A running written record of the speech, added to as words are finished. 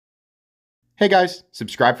Hey guys,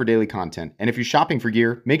 subscribe for daily content, and if you're shopping for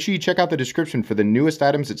gear, make sure you check out the description for the newest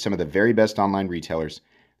items at some of the very best online retailers.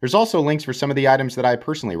 There's also links for some of the items that I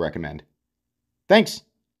personally recommend. Thanks!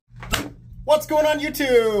 What's going on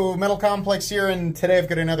YouTube? Metal Complex here, and today I've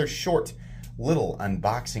got another short little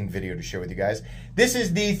unboxing video to share with you guys. This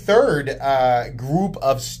is the third group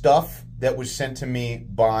of stuff that was sent to me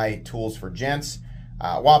by Tools for Gents.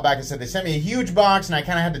 A while back I said they sent me a huge box and I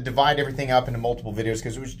kind of had to divide everything up into multiple videos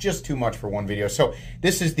because it was just too much for one video. So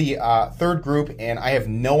this is the third group and I have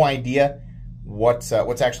no idea what's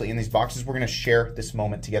actually in these boxes. We're going to share this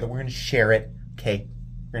moment together. We're going to share it, okay?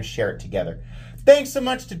 We're going to share it together. Thanks so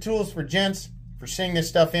much to Tools for Gents for sending this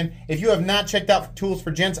stuff in. If you have not checked out Tools for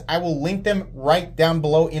Gents, I will link them right down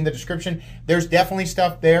below in the description. There's definitely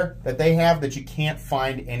stuff there that they have that you can't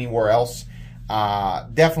find anywhere else.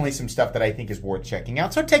 Definitely some stuff that I think is worth checking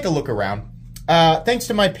out. So take a look around. Thanks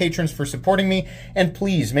to my patrons for supporting me. And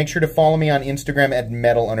please make sure to follow me on Instagram at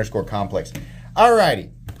metal_complex.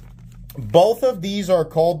 Alrighty. Both of these are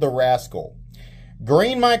called the Rascal.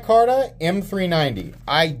 Green micarta M390.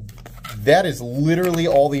 That is literally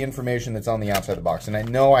all the information that's on the outside of the box. And I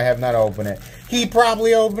know I have not opened it. He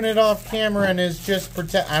probably opened it off camera and is just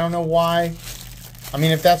I don't know why. I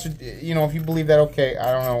mean, if that's, you know, if you believe that, okay,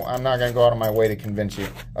 I don't know. I'm not going to go out of my way to convince you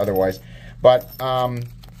otherwise. But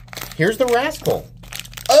here's the Rascal.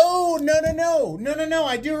 Oh, no.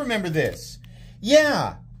 I do remember this.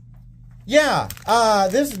 Yeah.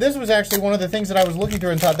 This was actually one of the things that I was looking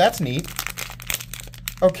through and thought, that's neat.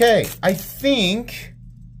 Okay, I think...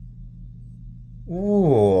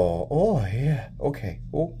 Ooh, oh, yeah. Okay.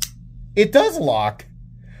 Oh, it does lock.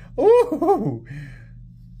 Ooh.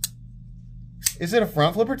 Is it a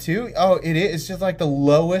front flipper too? Oh, it is. It's just like the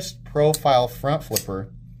lowest profile front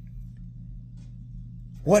flipper.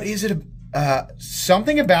 What is it?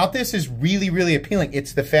 Something about this is really, really appealing.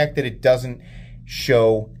 It's the fact that it doesn't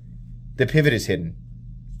show the pivot is hidden.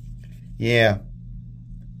 Yeah.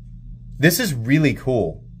 This is really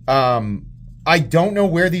cool. I don't know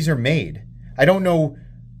where these are made. I don't know.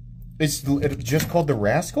 It's just called the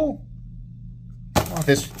Rascal? Oh,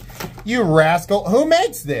 this, you rascal. Who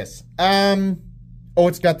makes this? Oh,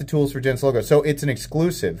 it's got the Tools for Gents logo. So it's an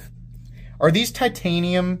exclusive. Are these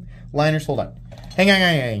titanium liners? Hold on. Hang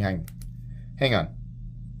on.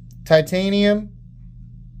 Titanium.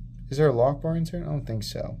 Is there a lock bar insert? I don't think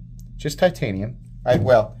so. Just titanium.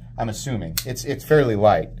 Well, I'm assuming. It's fairly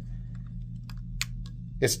light.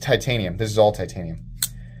 It's titanium. This is all titanium.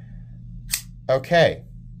 Okay.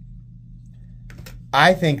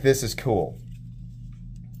 I think this is cool.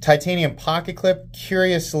 Titanium pocket clip,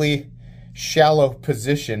 curiously shallow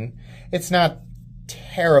position. It's not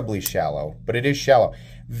terribly shallow, but it is shallow.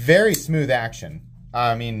 Very smooth action.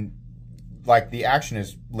 I mean, like the action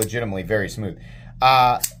is legitimately very smooth.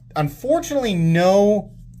 Unfortunately,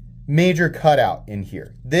 no major cutout in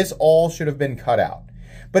here. This all should have been cut out.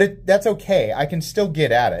 But that's okay. I can still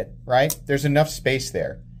get at it, right? There's enough space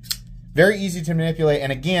there. Very easy to manipulate.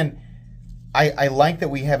 And again, I like that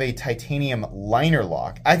we have a titanium liner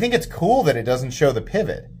lock. I think it's cool that it doesn't show the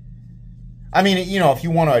pivot. I mean, you know, if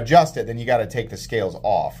you want to adjust it, then you got to take the scales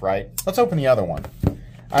off, right? Let's open the other one.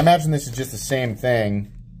 I imagine this is just the same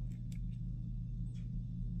thing.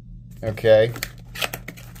 Okay.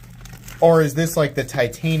 Or is this like the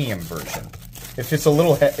titanium version? It's just a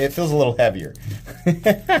little, it feels a little heavier.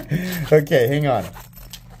 Okay, hang on.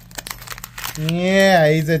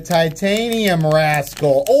 Yeah, he's a titanium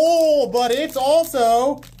Rascal. Oh, but it's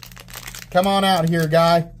also... Come on out here,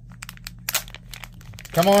 guy.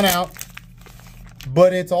 Come on out.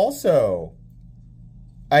 But it's also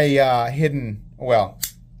a hidden... Well,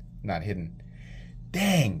 not hidden.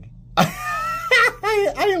 Dang.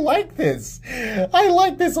 I like this. I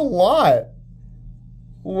like this a lot.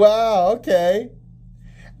 Wow, okay.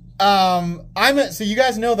 So you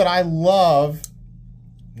guys know that I love...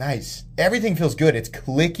 Nice. Everything feels good. It's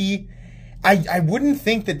clicky. I wouldn't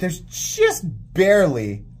think that there's just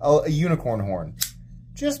barely a unicorn horn.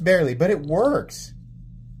 Just barely, but it works.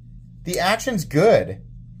 The action's good.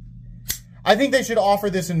 I think they should offer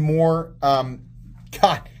this in more,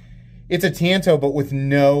 God, it's a Tanto, but with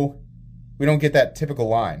no, we don't get that typical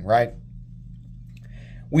line, right?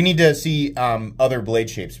 We need to see other blade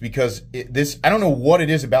shapes because I don't know what it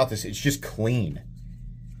is about this. It's just clean.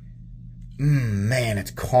 Man, it's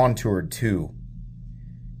contoured too.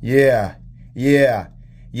 Yeah.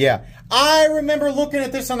 I remember looking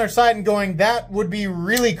at this on their site and going, that would be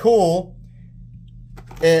really cool.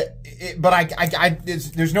 But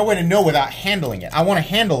there's no way to know without handling it. I want to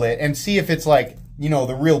handle it and see if it's like, you know,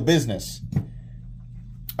 the real business.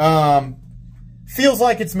 Feels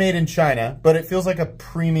like it's made in China, but it feels like a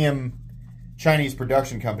premium Chinese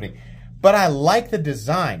production company. But I like the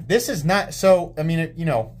design. This is not, so, I mean, you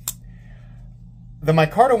know, the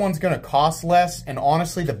micarta one's going to cost less, and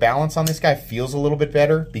honestly, the balance on this guy feels a little bit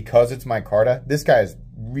better because it's micarta. This guy is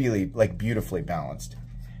really, like, beautifully balanced.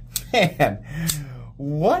 Man,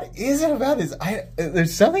 what is it about this?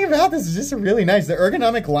 There's something about this that's just really nice. The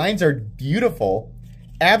ergonomic lines are beautiful,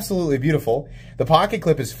 absolutely beautiful. The pocket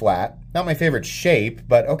clip is flat. Not my favorite shape,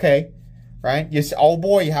 but okay, right? Oh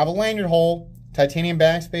boy, you have a lanyard hole. Titanium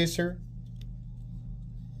backspacer.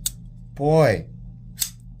 Boy,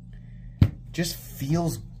 just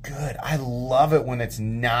feels good. I love it when it's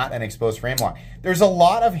not an exposed frame lock. There's a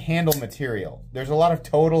lot of handle material. There's a lot of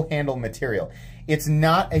total handle material. It's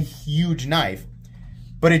not a huge knife,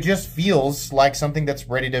 but it just feels like something that's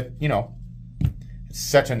ready to, you know, it's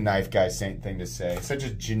such a knife guy thing to say. Such a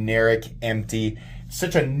generic, empty,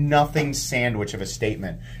 such a nothing sandwich of a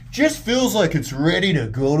statement. Just feels like it's ready to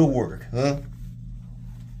go to work, huh?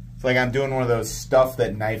 It's like I'm doing one of those stuff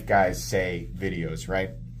that knife guys say videos,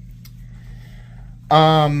 right?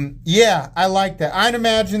 Yeah, I like that. I'd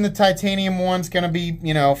imagine the titanium one's going to be,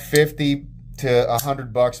 you know, 50 to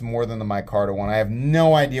 $100 more than the micarta one. I have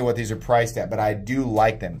no idea what these are priced at, but I do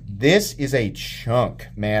like them. This is a chunk,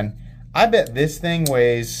 man. I bet this thing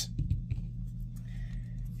weighs,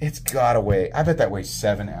 it's got to weigh, I bet that weighs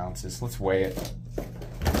 7 ounces. Let's weigh it.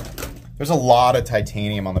 There's a lot of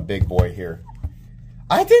titanium on the big boy here.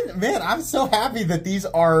 Man, I'm so happy that these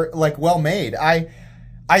are, like, well made. I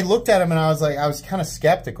looked at them and I was kind of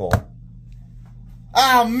skeptical.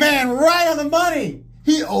 Oh man, right on the money.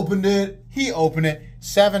 He opened it.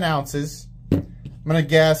 7 ounces. I'm gonna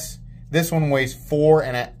guess this one weighs 4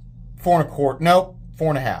 and a quarter. Nope,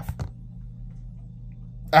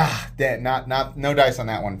 4.5. No dice on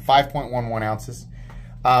that one. 5.11 ounces.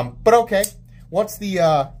 But okay. What's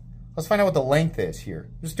the? Let's find out what the length is here.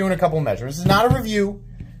 Just doing a couple of measurements. This is not a review,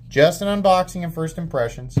 just an unboxing and first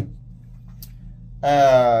impressions.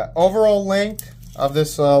 Overall length of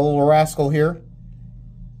this little rascal here.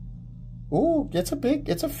 Ooh,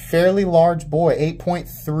 it's a fairly large boy.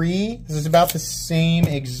 8.3. This is about the same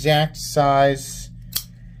exact size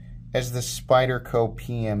as the Spyderco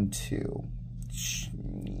PM2.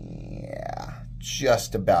 Yeah,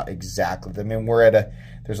 just about exactly. I mean,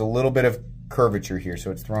 there's a little bit of curvature here,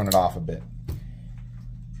 so it's thrown it off a bit.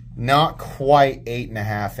 Not quite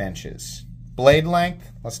 8.5 inches. Blade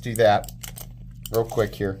length, let's do that real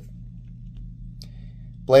quick here.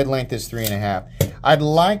 Blade length is 3.5. I'd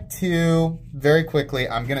like to, very quickly,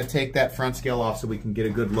 I'm going to take that front scale off so we can get a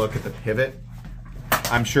good look at the pivot.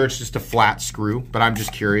 I'm sure it's just a flat screw, but I'm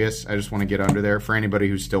just curious. I just want to get under there for anybody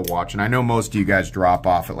who's still watching. I know most of you guys drop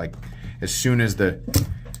off at, like, as soon as the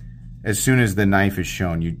knife is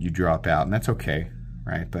shown, you drop out, and that's okay,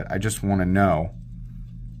 right? But I just want to know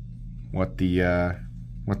what the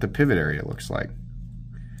pivot area looks like.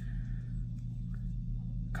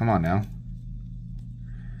 Come on now.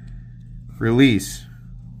 Release.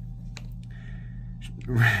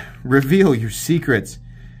 Reveal your secrets.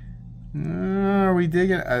 Are we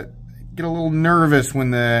digging? Get a little nervous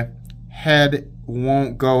when the head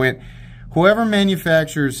won't go in. Whoever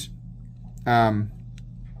manufactures, you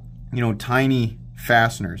know, tiny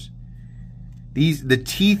fasteners, the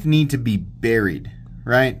teeth need to be buried,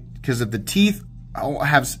 right? Because if the teeth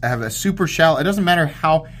have a super shallow, it doesn't matter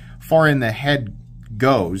how far in the head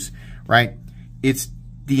goes, right? It's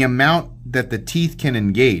the amount that the teeth can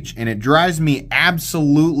engage, and it drives me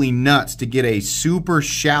absolutely nuts to get a super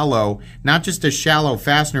shallow, not just a shallow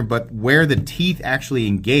fastener, but where the teeth actually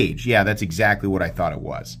engage. Yeah, that's exactly what I thought it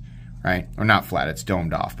was, right? Or not flat, it's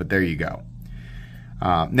domed off, but there you go.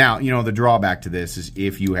 Now, you know, the drawback to this is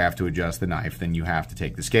if you have to adjust the knife, then you have to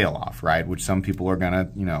take the scale off, right? Which some people are gonna,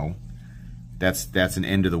 you know, that's an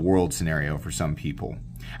end of the world scenario for some people.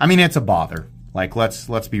 I mean, it's a bother. Like, let's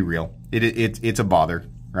be real. It's a bother,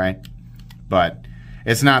 right? But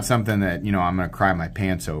it's not something that, you know, I'm gonna cry my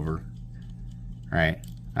pants over, right?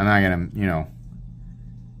 I'm not gonna, you know,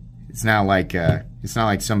 it's not like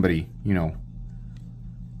somebody, you know,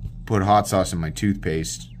 put hot sauce in my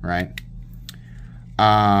toothpaste, right?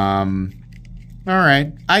 All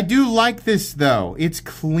right. I do like this though. It's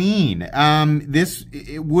clean.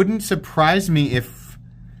 It wouldn't surprise me if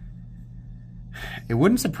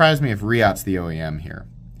Riot's the OEM here.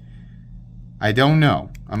 I don't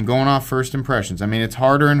know. I'm going off first impressions. I mean, it's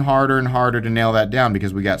harder and harder and harder to nail that down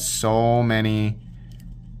because we got so many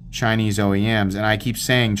Chinese OEMs, and I keep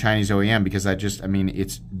saying Chinese OEM because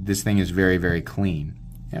this thing is very, very clean.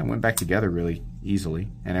 And it went back together really easily,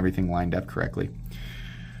 and everything lined up correctly.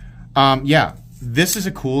 Yeah, this is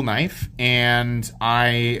a cool knife, and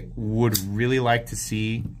I would really like to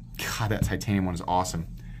see God, that titanium one is awesome.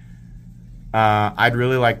 I'd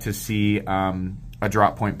really like to see a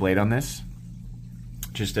drop point blade on this,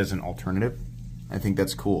 just as an alternative. I think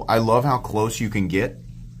that's cool. I love how close you can get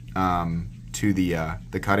to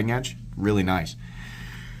the cutting edge. Really nice.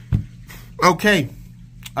 Okay,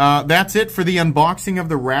 that's it for the unboxing of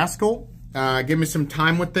the Rascal. Give me some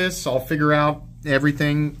time with this. I'll figure out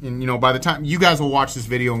everything, and you know, by the time you guys will watch this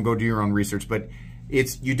video and go do your own research, but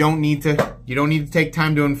you don't need to take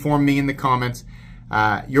time to inform me in the comments.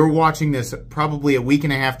 You're watching this probably a week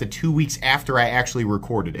and a half to 2 weeks after I actually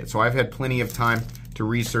recorded it, so I've had plenty of time to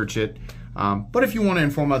research it. But if you want to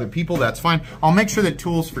inform other people, that's fine. I'll make sure that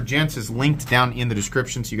Tools for Gents is linked down in the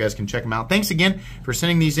description so you guys can check them out. Thanks again for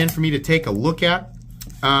sending these in for me to take a look at.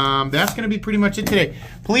 That's going to be pretty much it today.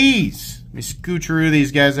 Please, let me scoocheroo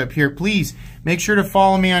these guys up here. Please make sure to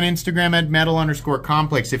follow me on Instagram at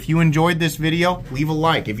metal_complex. If you enjoyed this video, leave a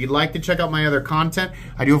like. If you'd like to check out my other content,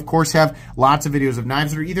 I do, of course, have lots of videos of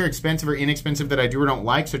knives that are either expensive or inexpensive that I do or don't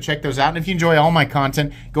like, so check those out. And if you enjoy all my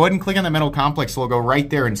content, go ahead and click on the Metal Complex logo right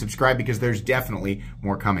there and subscribe, because there's definitely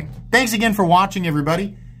more coming. Thanks again for watching,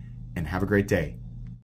 everybody, and have a great day.